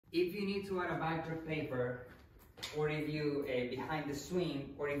if you need to add a backdrop paper, or if you behind the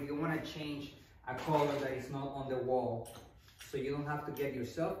swing, or if you want to change a color that is not on the wall, so you don't have to get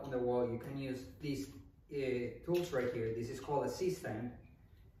yourself on the wall, you can use these tools right here. This is called a C-stand.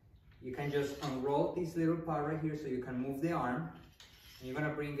 You can just unroll this little part right here so you can move the arm, and you're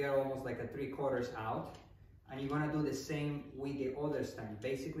gonna bring it almost like a 3/4 out, and you're gonna do the same with the other stand.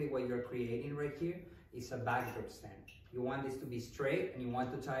 Basically what you're creating right here is a backdrop stand. You want this to be straight, and you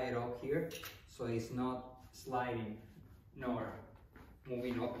want to tie it up here so it's not sliding nor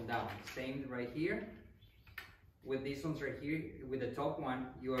moving up and down. Same right here. With these ones right here, with the top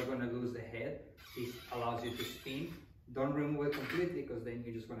one, you are gonna lose the head. This allows you to spin. Don't remove it completely, because then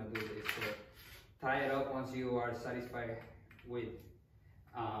you're just gonna do this. So tie it up once you are satisfied with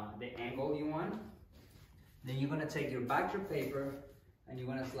the angle you want. Then you're gonna take your backdrop paper and you're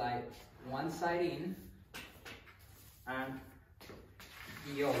gonna slide one side in and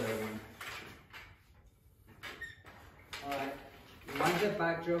the other one. Alright, once the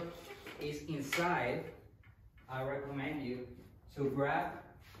backdrop is inside, I recommend you to grab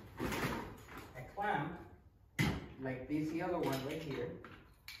a clamp like this yellow one right here,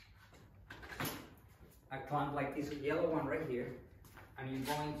 a clamp like this yellow one right here, and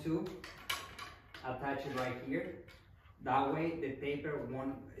you're going to attach it right here. That way the paper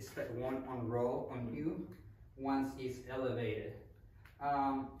won't unroll on you once it's elevated.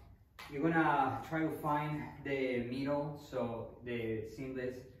 You're gonna try to find the middle, so the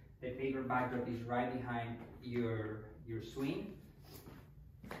seamless, the paper backdrop is right behind your swing.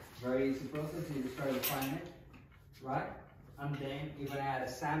 Very easy process. You just try to find it, right? And then you're gonna add a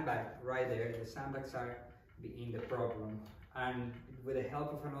sandbag right there. The sandbags are in the problem, and with the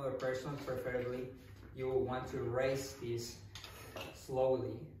help of another person, preferably, you will want to raise this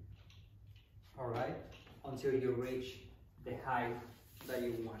slowly, all right, until you reach the height that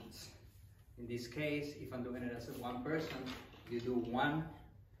you want. In this case, if I'm doing it as one person, you do one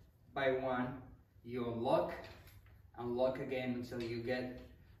by one, you unlock and lock again until you get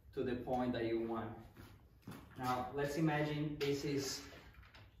to the point that you want. Now, let's imagine this is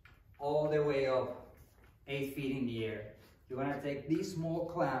all the way up 8 feet in the air. You're gonna take these small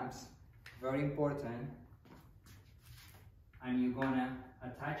clamps, very important, and you're gonna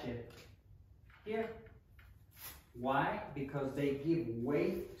attach it here. Why? Because they give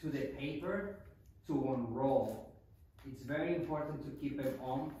weight to the paper to unroll. It's very important to keep it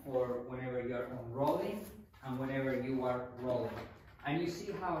on for whenever you're unrolling and whenever you are rolling. And you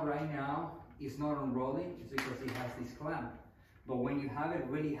see how right now it's not unrolling? It's because it has this clamp. But when you have it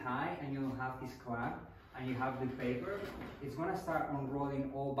really high and you don't have this clamp and you have the paper, it's gonna start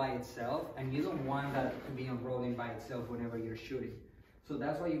unrolling all by itself, and you don't want that to be unrolling by itself whenever you're shooting. So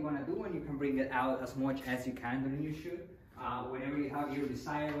that's what you're gonna do, and you can bring it out as much as you can during your shoot. Whenever you have your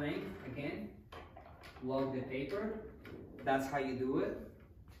desired length, again, lock the paper. That's how you do it.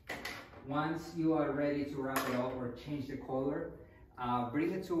 Once you are ready to wrap it up or change the color,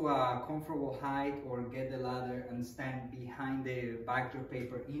 bring it to a comfortable height or get the ladder and stand behind the backdrop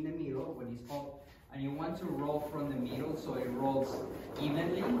paper in the middle when it's up. And you want to roll from the middle so it rolls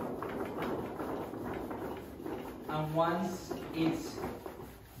evenly. And once it's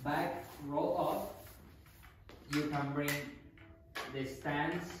back roll up, you can bring the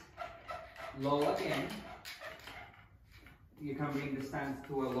stands low again. You can bring the stands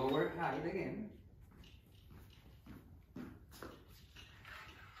to a lower height again.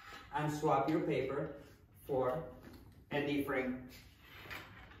 And swap your paper for a different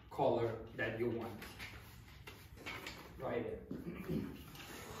color that you want. Right there.